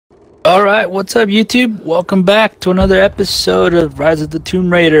Alright, what's up YouTube? Welcome back to another episode of Rise of the Tomb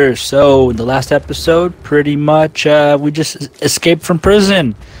Raider. So, in the last episode, pretty much, we just escaped from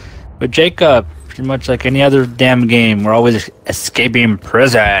prison with Jacob. Pretty much like any other damn game, we're always escaping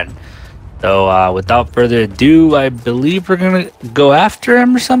prison. So, without further ado, I believe we're gonna go after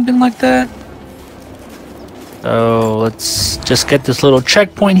him or something like that. So, let's just get this little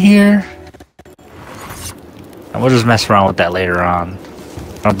checkpoint here. And we'll just mess around with that later on.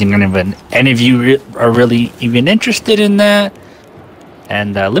 I don't think any of you are really even interested in that.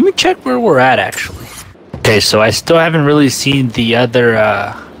 And let me check where we're at, actually. Okay, so I still haven't really seen the other,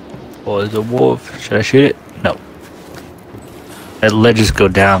 oh, there's a wolf. Should I shoot it? No. Let's just go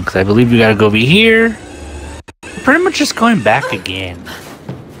down, because I believe we gotta go be here. We're pretty much just going back again,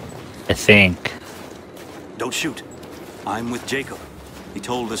 I think. Don't shoot. I'm with Jacob. He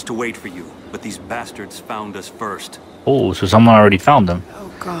told us to wait for you, but these bastards found us first. Oh, so someone already found them.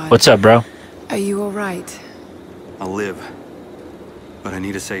 Oh God. What's up, bro? Are you alright? I'll live, but I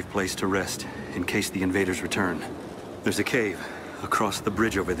need a safe place to rest in case the invaders return. There's a cave across the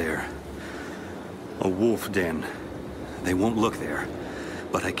bridge over there. A wolf den. They won't look there,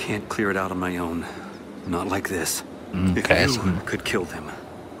 but I can't clear it out on my own. Not like this. Okay. If you could kill them,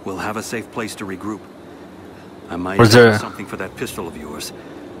 we'll have a safe place to regroup. I might Was have there something for that pistol of yours.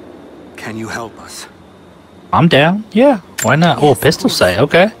 Can you help us? I'm down. Yeah, why not? Yes, Oh, pistol sight.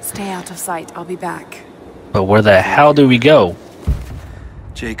 Okay. Stay out of sight. I'll be back. But where the hell do we go?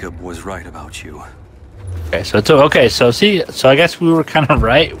 Jacob was right about you. Okay, so it's okay. So see, so I guess we were kind of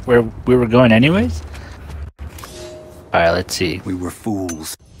right where we were going, anyways. All right, let's see. We were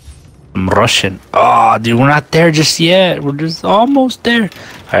fools. I'm rushing. Oh, dude, we're not there just yet. We're just almost there.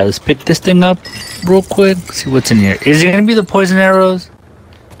 All right, let's pick this thing up real quick. See what's in here. Is it gonna be the poison arrows?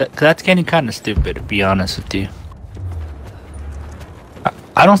 That's getting kind of stupid, to be honest with you.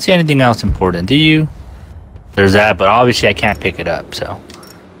 I don't see anything else important, do you? There's that, but obviously I can't pick it up, so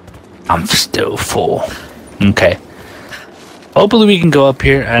I'm still full. Okay. Hopefully we can go up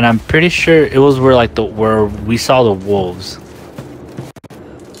here, and I'm pretty sure it was where where we saw the wolves.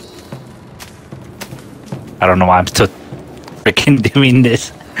 I don't know why I'm still freaking doing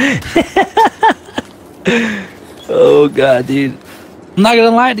this. Oh god, dude. I'm not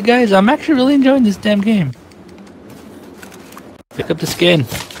gonna lie to you guys, I'm actually really enjoying this damn game. Pick up the skin.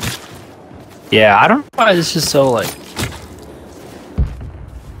 Yeah, I don't know why this is so like...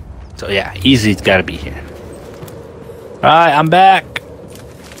 So yeah, easy's gotta be here. Alright, I'm back.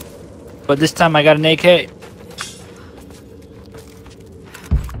 But this time I got an AK.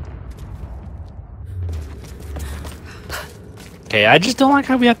 Okay, I just don't like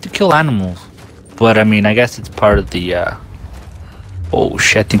how we have to kill animals. But I mean, I guess it's part of the Oh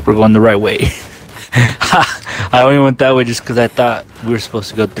shit, I think we're going the right way. I only went that way just because I thought we were supposed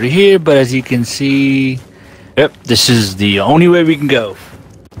to go through here, but as you can see, yep, this is the only way we can go.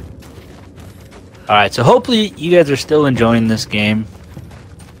 Alright, so hopefully you guys are still enjoying this game.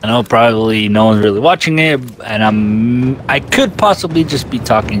 I know probably no one's really watching it, and I could possibly just be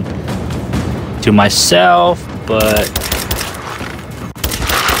talking to myself, but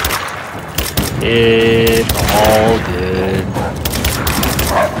it's all good.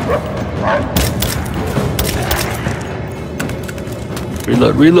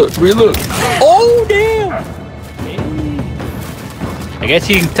 Reload. Oh, damn! Hey. I guess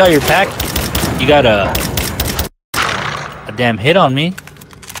you can tell your pack. You got a damn hit on me.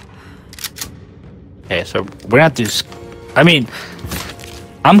 Okay, so we're gonna have to... I mean,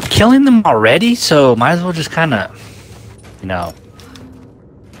 I'm killing them already, so might as well just kind of, you know...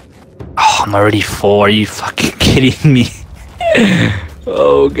 Oh, I'm already full. Are you fucking kidding me?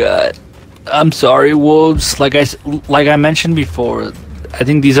 Oh god, I'm sorry, wolves. Like I mentioned before, I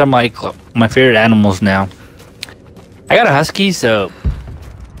think these are my favorite animals now. I got a husky, so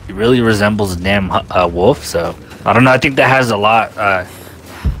it really resembles a damn wolf. So I don't know. I think that has a lot to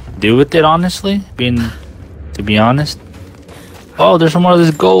do with it, honestly. To be honest. Oh, there's some more of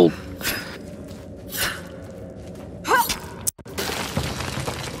this gold.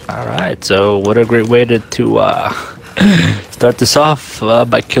 All right, so what a great way to start this off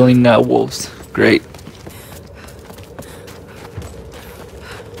by killing wolves. Great.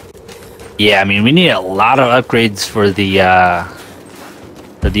 Yeah, I mean, we need a lot of upgrades for the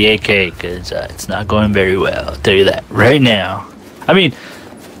AK, because it's not going very well. I'll tell you that right now. I mean,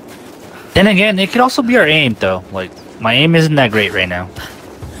 then again, it could also be our aim, though. Like, my aim isn't that great right now.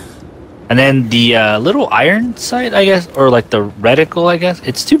 And then the little iron sight, I guess, or like the reticle, I guess,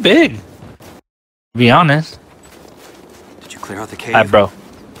 it's too big. To be honest. Did you clear out the cave? Alright, bro.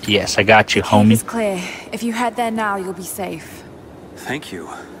 Yes, I got you, homie. It's clear. If you head there now, you'll be safe. Thank you.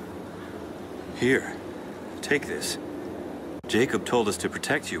 Here, take this. Jacob told us to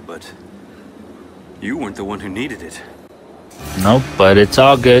protect you, but you weren't the one who needed it. Nope, but it's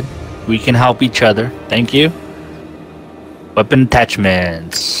all good. We can help each other. Thank you. Weapon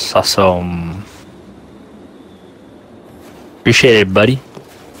attachments. Awesome. Appreciate it, buddy.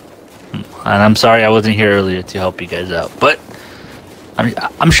 And I'm sorry I wasn't here earlier to help you guys out, but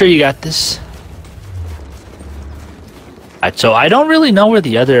I'm sure you got this. Alright, so I don't really know where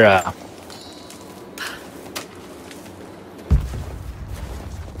the other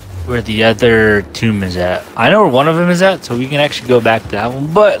tomb is at. I know where one of them is at, so we can actually go back to that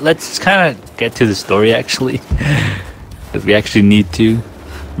one. But let's kind of get to the story actually, because we actually need to.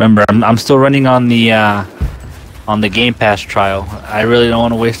 Remember, I'm still running on the Game Pass trial. I really don't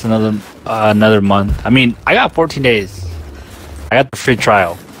want to waste another month. I mean, I got 14 days. I got the free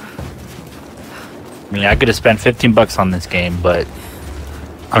trial. I mean, I could have spent $15 on this game, but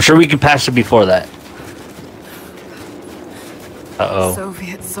I'm sure we can pass it before that. Uh-oh.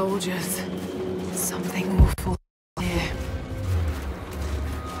 Soviet soldiers. Something awful here.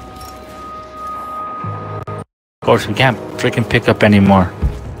 Of course, we can't freaking pick up anymore.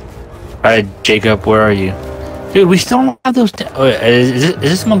 Alright, Jacob, where are you? Dude, we still don't have those. Is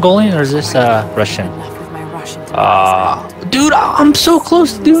this Mongolian or is this Russian? Dude, I'm so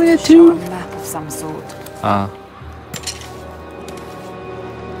close to doing it too. Map of some sort.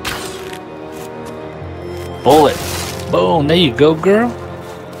 Bullet. Boom, there you go, girl.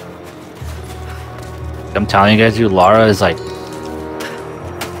 I'm telling you guys, dude, Lara is like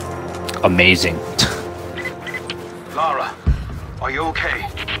amazing. Lara, are you okay?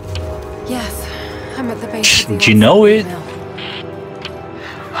 Yes, I'm at the base of the Did you know it? mill.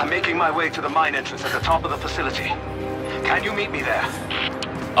 I'm making my way to the mine entrance at the top of the facility. Can you meet me there?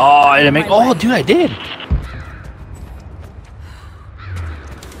 Oh, I didn't make. Oh, dude, I did.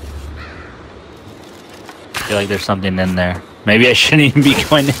 I feel like there's something in there. Maybe I shouldn't even be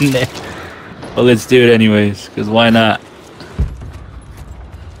going in there. Well, let's do it anyways, because why not?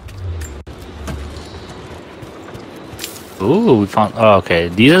 Ooh, we found. Oh, okay.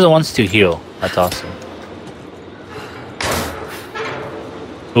 These are the ones to heal. That's awesome.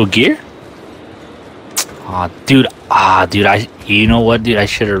 Oh, gear? Aw, dude. Dude, you know what, dude? I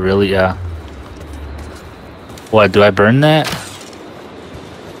should have really, What, do I burn that?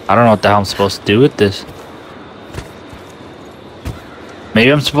 I don't know what the hell I'm supposed to do with this. Maybe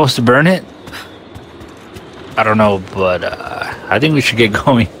I'm supposed to burn it? I don't know, but, I think we should get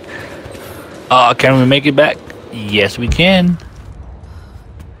going. Can we make it back? Yes, we can.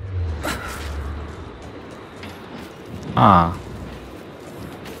 Ah.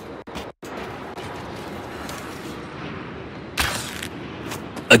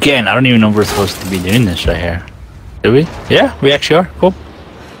 Again, I don't even know if we're supposed to be doing this right here. Do we? Yeah, we actually are. Cool.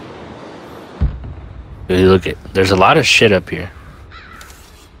 Dude, look at. There's a lot of shit up here.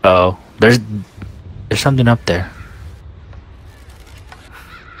 Uh oh, there's something up there.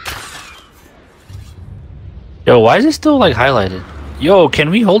 Yo, why is it still like highlighted? Yo, can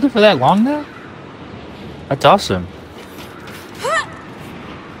we hold it for that long now? That's awesome.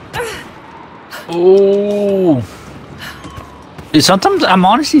 Oh. Dude, sometimes I'm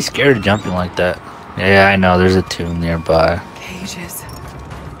honestly scared of jumping like that. Yeah, I know. There's a tomb nearby. Cages.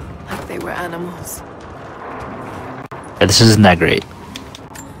 Like they were animals. Yeah, this isn't that great.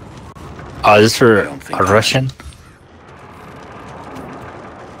 Oh, is this for a Russian?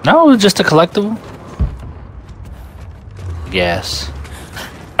 No, it's just a collectible. Yes.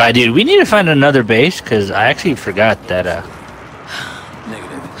 Alright, dude, we need to find another base, because I actually forgot that,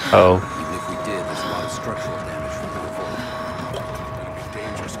 Negative. Oh. Even if we did, there's a lot of structural damage from the revolt. It'd be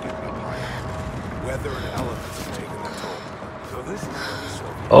dangerous getting up higher. Weather and elements have taken their toll. So this is what the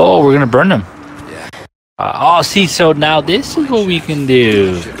Soviets... Oh, we're gonna burn them. Yeah. Oh, see, so now this is what we can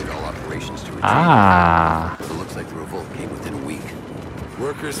do. Shifted all operations to retreat. Ah. It looks like the revolt came within a week.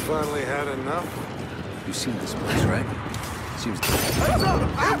 Workers finally had enough. You've seen this place, right? Seems to...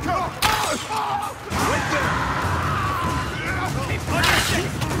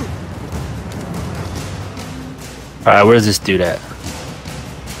 Alright, where's this dude at?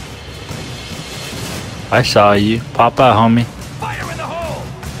 I saw you. Pop out, homie. Fire in the hole!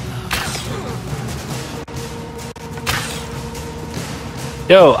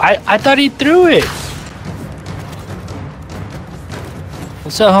 Yo, I thought he threw it.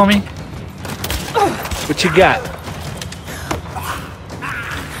 What's up, homie? What you got?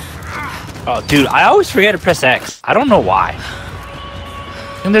 Oh, dude, I always forget to press X. I don't know why.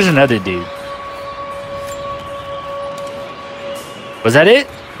 And there's another dude. Was that it?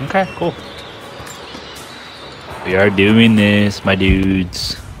 Okay, cool. We are doing this, my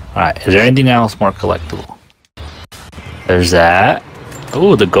dudes. Alright, is there anything else more collectible? There's that.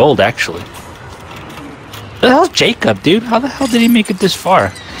 Oh, the gold, actually. Who the hell's Jacob, dude? How the hell did he make it this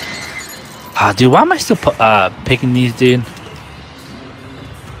far? Ah, dude, why am I still picking these, dude?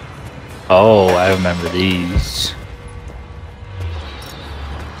 Oh, I remember these.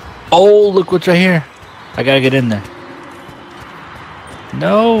 Oh, look what's right here. I gotta get in there.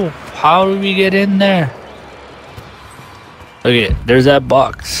 No, how do we get in there? Look at it, there's that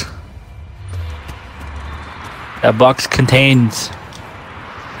box. That box contains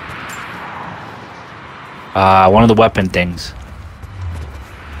one of the weapon things.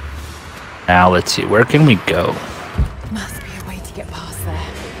 Now let's see, where can we go? Must be a way to get past there.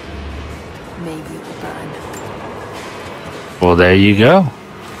 Maybe it will burn. Well, there you go.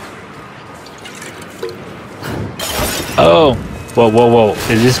 Oh, whoa, whoa, whoa.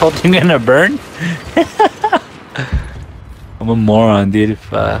 Is this whole thing gonna burn? I'm a moron, dude.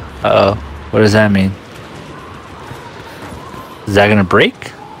 If, uh-oh. What does that mean? Is that gonna break?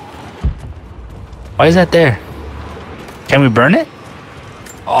 Why is that there? Can we burn it?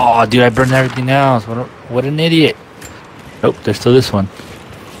 Oh, dude, I burned everything else. What an idiot. Nope, there's still this one.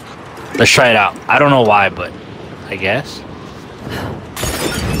 Let's try it out. I don't know why, but I guess.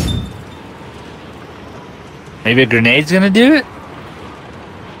 Maybe a grenade's gonna do it?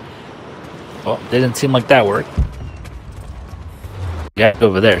 Well, didn't seem like that worked. Yeah,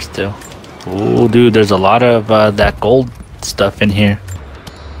 over there still. Oh, dude, there's a lot of that gold stuff in here.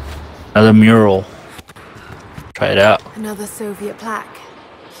 Another mural. Try it out. Another Soviet plaque.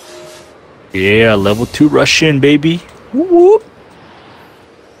 Yeah, level 2 Russian, baby. Whoop.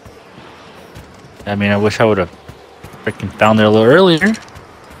 I mean, I wish I would have freaking found it a little earlier.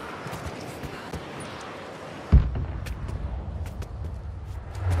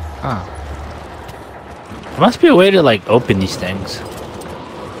 Huh. There must be a way to, like, open these things.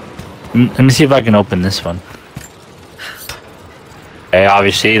 Let me see if I can open this one. Okay,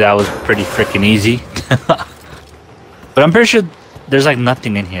 obviously, that was pretty freaking easy. But I'm pretty sure there's, like,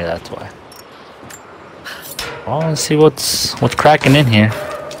 nothing in here, that's why. Well, let's see what's cracking in here.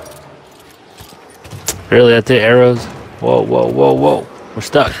 Really, that's it, arrows? Whoa, whoa, whoa, whoa. We're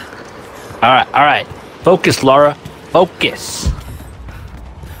stuck. Alright, alright. Focus, Lara. Focus.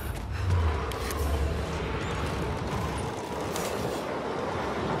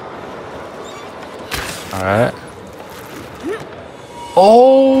 Alright.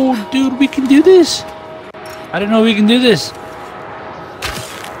 Oh, dude, we can do this. I didn't know we can do this.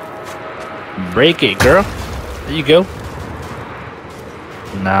 Break it, girl. There you go.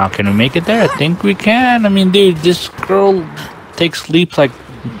 Now, can we make it there? I think we can. I mean, dude, this girl takes leaps like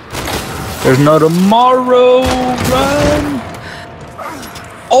there's no tomorrow. Run!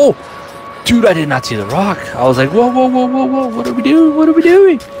 Oh, dude, I did not see the rock. I was like, whoa, whoa, whoa, whoa, whoa. What are we doing? What are we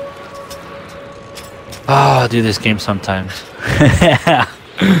doing? Oh, I do this game sometimes.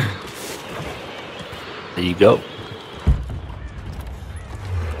 There you go.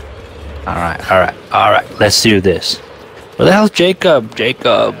 Alright, alright, alright. Let's do this. Where the hell's Jacob?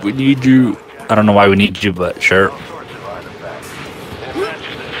 Jacob, we need you. I don't know why we need you, but sure.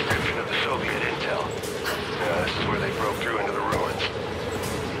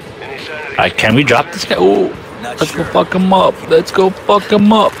 Alright, can we drop this guy? Oh, let's go fuck him up. Let's go fuck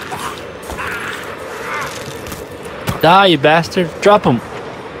him up. Die, you bastard. Drop him.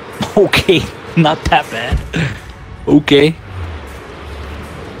 Okay, not that bad. Okay.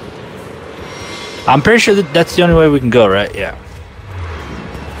 I'm pretty sure that that's the only way we can go, right? Yeah.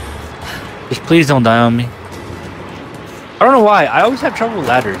 Just please don't die on me. I don't know why. I always have trouble with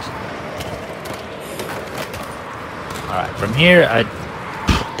ladders. Alright, from here,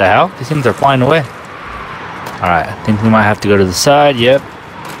 what the hell? These things are flying away. Alright, I think we might have to go to the side. Yep.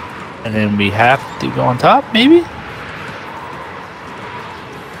 And then we have to go on top, maybe?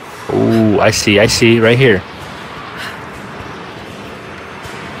 Oh, I see, right here.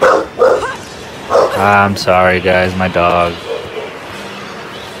 I'm sorry, guys, my dog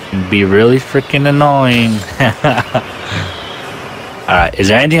can be really freaking annoying. Alright, is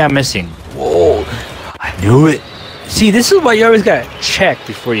there anything I'm missing? Whoa, I knew it. See, this is why you always gotta check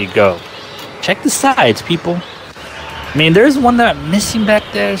before you go. Check the sides, people. I mean, there's one that I'm missing back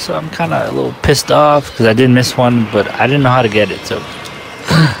there, so I'm kind of a little pissed off because I did miss one, but I didn't know how to get it, so...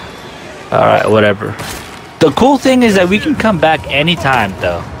 Alright, whatever. The cool thing is that we can come back anytime,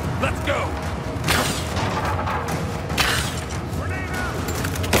 though. Let's go.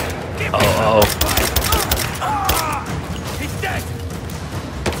 Oh. He's dead.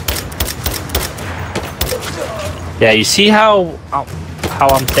 Yeah, you see how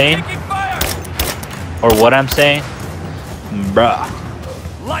I'm saying? Or what I'm saying? Bruh.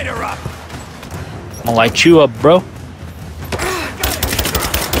 Light her up. I'm gonna light you up, bro.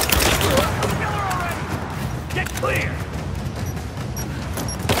 Get clear.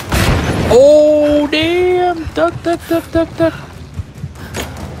 Oh, damn. Duck, duck, duck, duck, duck.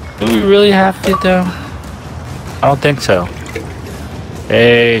 Do we really have to, though? I don't think so.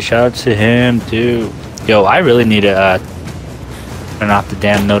 Hey, shout out to him, too. Yo, I really need to turn off the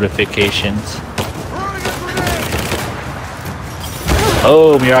damn notifications.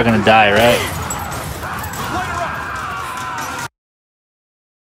 Oh, we are gonna die, right?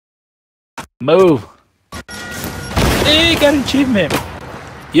 Move. Hey, got an achievement.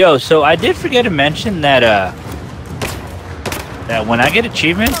 Yo, so I did forget to mention that that when I get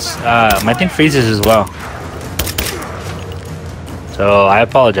achievements, my thing freezes as well. So I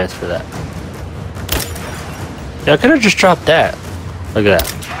apologize for that. Yeah, I could have just dropped that. Look at that.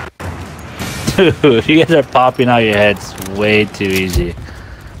 Dude, you guys are popping out your heads way too easy.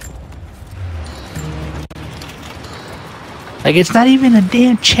 Like, it's not even a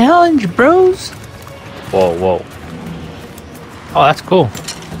damn challenge, bros. Whoa, whoa. Oh, that's cool.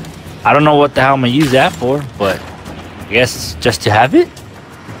 I don't know what the hell I'm gonna use that for, but I guess just to have it?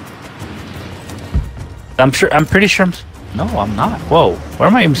 I'm pretty sure no, I'm not. Whoa, where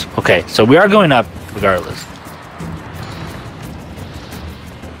am I even? Okay, so we are going up regardless.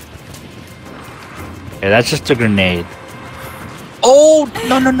 Yeah, that's just a grenade. Oh,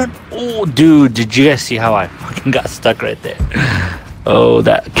 no, no, no. Oh, dude, did you guys see how I fucking got stuck right there? Oh,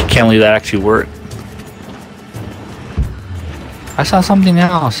 that, can't believe that actually worked. I saw something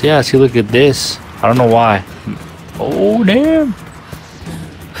else. Yeah, see, look at this. I don't know why. Oh, damn.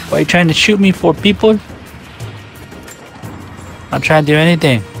 Why are you trying to shoot me for, people? I'm trying to do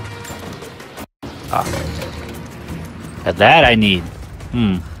anything. Ah. That I need.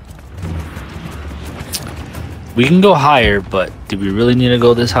 We can go higher, but do we really need to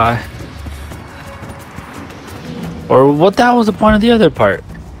go this high? Or what the hell was the point of the other part?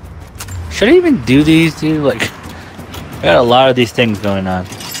 Should I even do these, dude? Like, I got a lot of these things going on.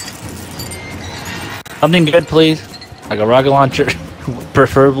 Something good, please. Like a rocket launcher,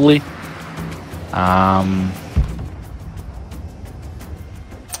 preferably. I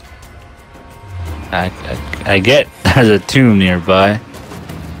get there's a tomb nearby.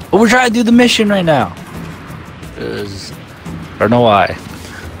 But we're trying to do the mission right now. I don't know why.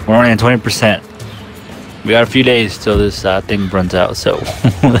 We're only at 20%. We got a few days till this thing runs out, so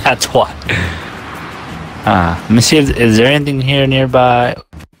that's why. Let me see if is there anything here nearby.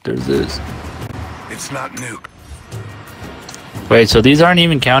 There's this. It's not new. Wait, so these aren't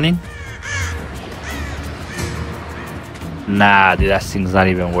even counting? Nah, dude, that thing's not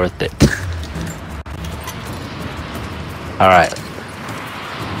even worth it. Alright.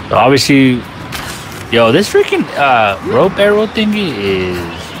 So obviously, yo, this freaking rope arrow thingy is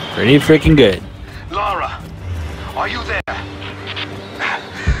pretty freaking good. Lara, are you there?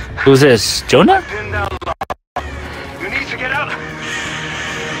 Who's this? Jonah? Pin down, Lara. You need to get out.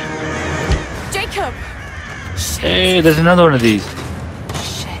 Jacob! Shit. Hey, there's another one of these.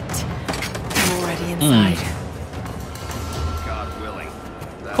 Shit. I'm already inside. God willing.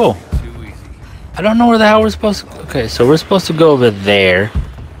 That Cool. won't be too easy. I don't know where the hell we're supposed to... Okay, so we're supposed to go over there.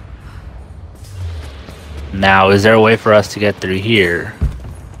 Now, is there a way for us to get through here?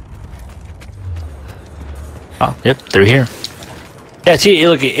 Oh, yep, through here. Yeah, see,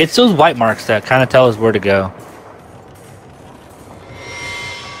 look, it's those white marks that kind of tell us where to go.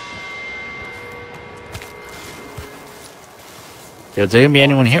 Yo, is there gonna be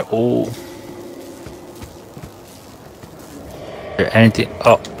anyone here? Oh. Is there anything?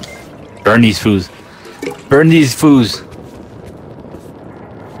 Oh. Burn these foos. Burn these foos.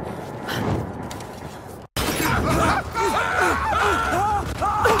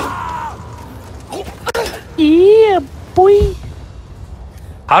 Yeah, boy.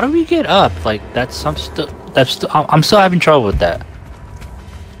 How do we get up? Like, I'm still having trouble with that.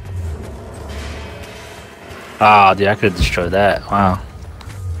 Ah, dude, I could have destroyed that. Wow.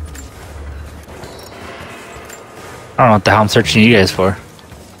 I don't know what the hell I'm searching you guys for.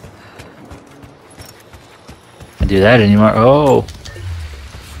 Can't do that anymore. Oh.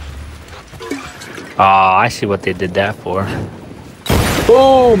 Oh, I see what they did that for.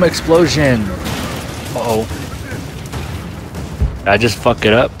 Boom! Explosion. Uh-oh. Did I just fuck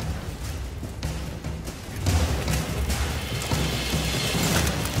it up?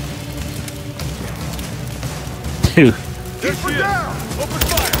 Dude.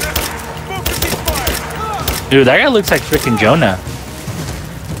 Dude, that guy looks like freaking Jonah.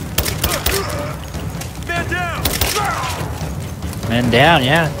 Man down,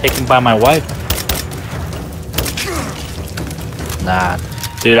 yeah. Taken by my wife. Nah.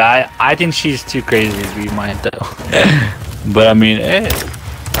 Dude, I think she's too crazy to be mine though. But I mean, hey,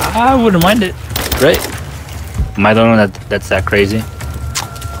 I wouldn't mind it, right? Am I the one that's that crazy?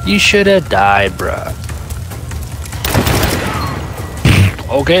 You should have died, bruh.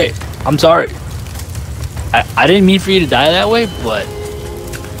 Okay, I'm sorry. I didn't mean for you to die that way, but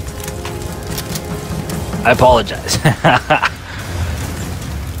I apologize.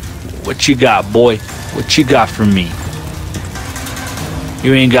 What you got, boy? What you got for me?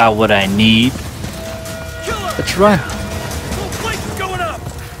 You ain't got what I need. Let's run.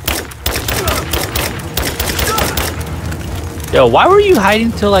 Yo, why were you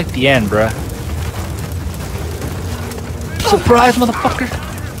hiding till like the end, bruh? Surprise, motherfucker!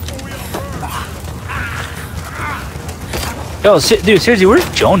 Yo, dude, seriously, where's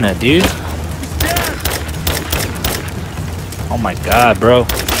Jonah, dude? Oh my god, bro.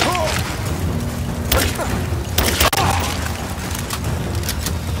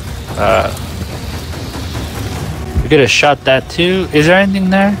 We could have shot that too. Is there anything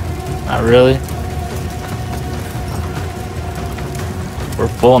there? Not really. We're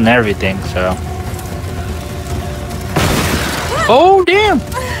full and everything, so. Oh, damn!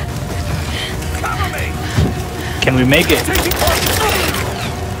 Can we make it?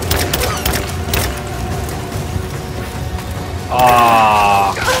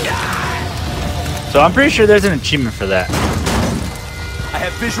 Ah. So I'm pretty sure there's an achievement for that. I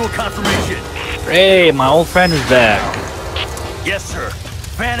have visual confirmation. Hey, my old friend is back. Yes, sir.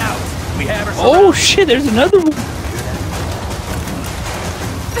 Fan out. We have her. Oh shit, there's another one.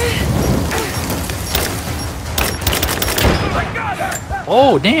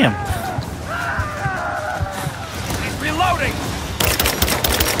 Oh damn. He's reloading.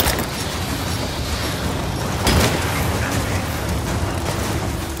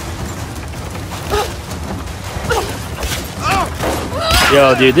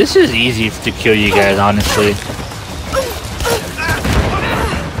 Yo, dude, this is easy to kill you guys, honestly.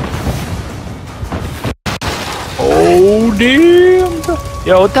 Oh, damn.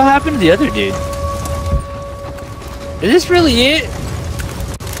 Yo, what the hell happened to the other dude? Is this really it?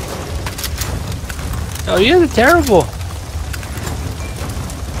 Oh, you guys are terrible.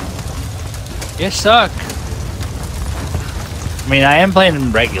 You suck. I mean, I am playing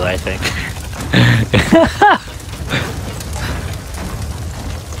in regular, I think.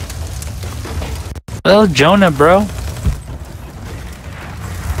 Well, Jonah, bro.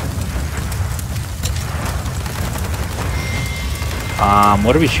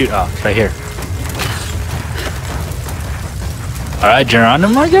 What do we shoot? Oh, it's right here. Alright,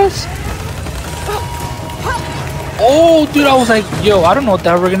 Geronimo, I guess? Oh, dude, I was like, yo, I don't know what the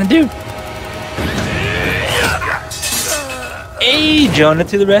hell we're gonna do. Hey, Jonah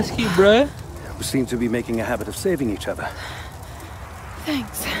to the rescue, bruh. We seem to be making a habit of saving each other.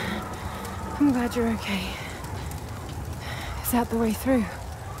 Thanks. I'm glad you're okay. Is that the way through?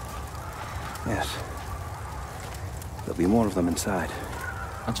 Yes. There'll be more of them inside.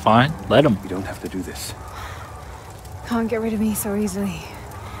 That's fine. Let him. We don't have to do this. Can't get rid of me so easily.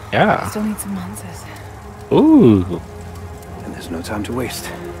 Yeah. Still need some answers. Ooh. And there's no time to waste.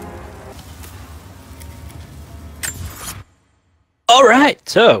 Alright,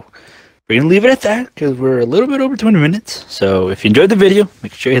 so we're gonna leave it at that because we're a little bit over 20 minutes. So if you enjoyed the video,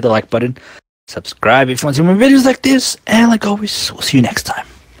 make sure you hit the like button, subscribe if you want to see more videos like this, and like always, we'll see you next time.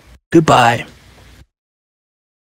 Goodbye.